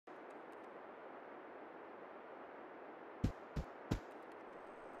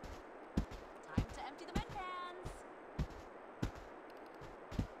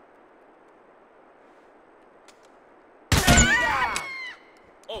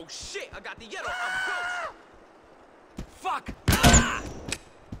Oh shit, I got the yellow. I'm ghost. Fuck! Ah!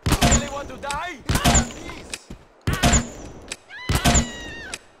 You really want to die? Please.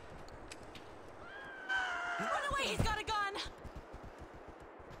 Run away, he's got a gun!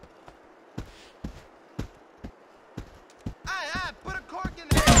 Hey, put a cork in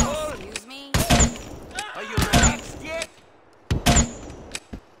there. Excuse me? Are you relaxed yet?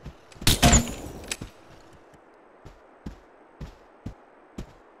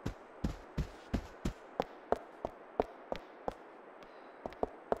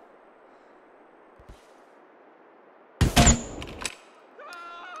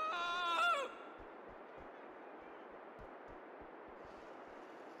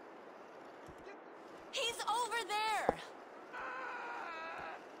 He's over there!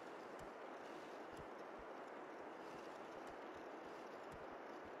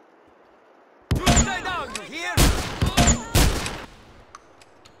 Stay down, you hear?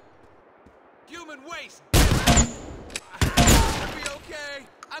 Human waste. I'm gonna be okay.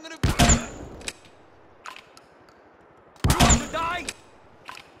 I'm gonna be. You want to die?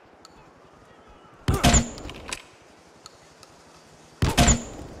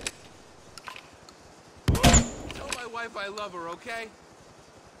 Tell my wife I love her, okay?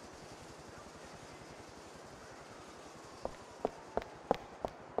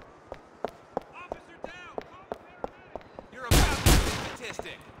 Officer down. Call the paramedic. You're about to be a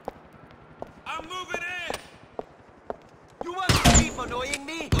statistic. I'm moving in. You want to keep annoying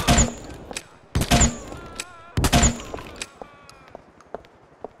me?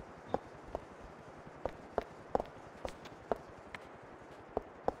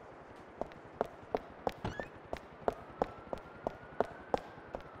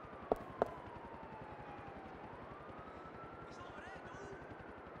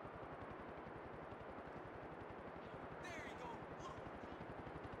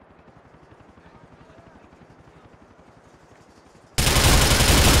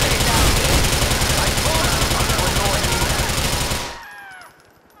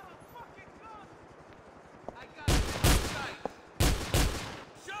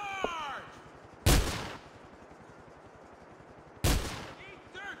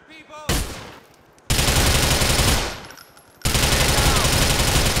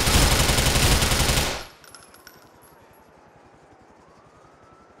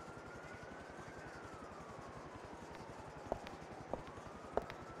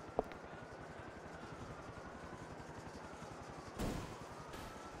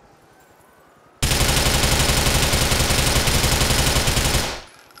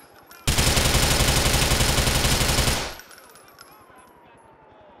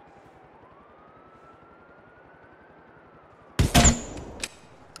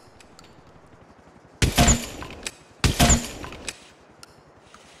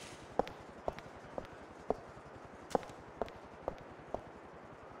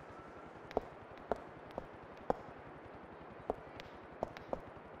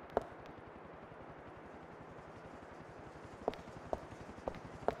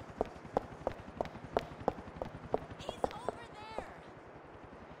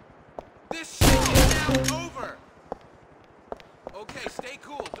 This shit is now over. Okay, stay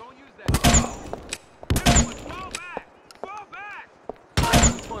cool. Don't use that. Everyone, fall back. Fall back.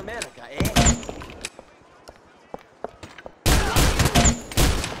 Welcome to America, eh?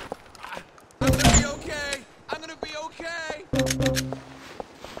 I'm gonna be okay. I'm gonna be okay.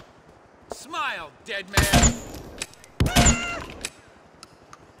 Smile, dead man.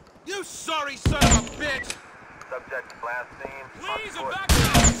 You sorry son of a bitch. Subject last seen. Please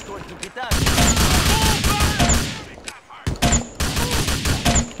evacuate. It's going to be done.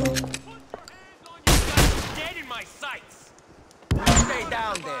 Dead in my sights. Stay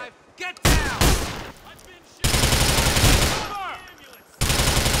down there. Get down. I've been shot. Cover.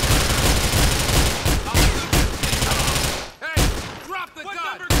 Hey, drop the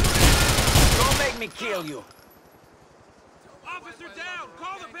gun. Don't make me kill you. Officer down.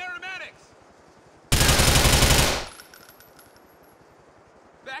 Call the paramedics.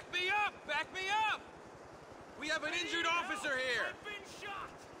 Back me up! Back me up! We have an injured officer here! I've been shot!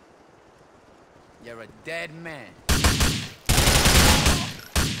 You're a dead man.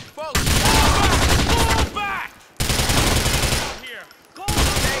 Folks, fall back! Out here!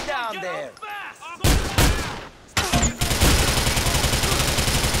 Stay down there.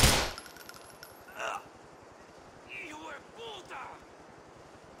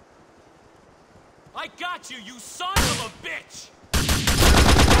 I got you, you son of a bitch!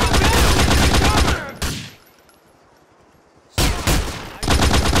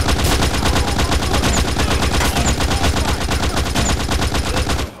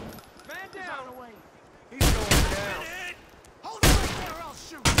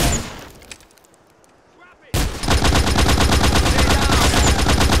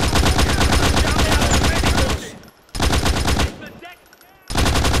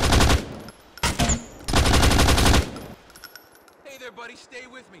 Everybody stay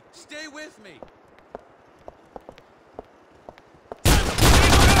with me. Stay with me.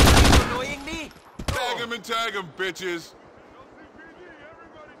 Annoying me? Tag him and tag him, bitches.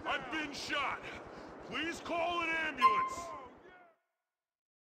 I've been shot. Please call an ambulance.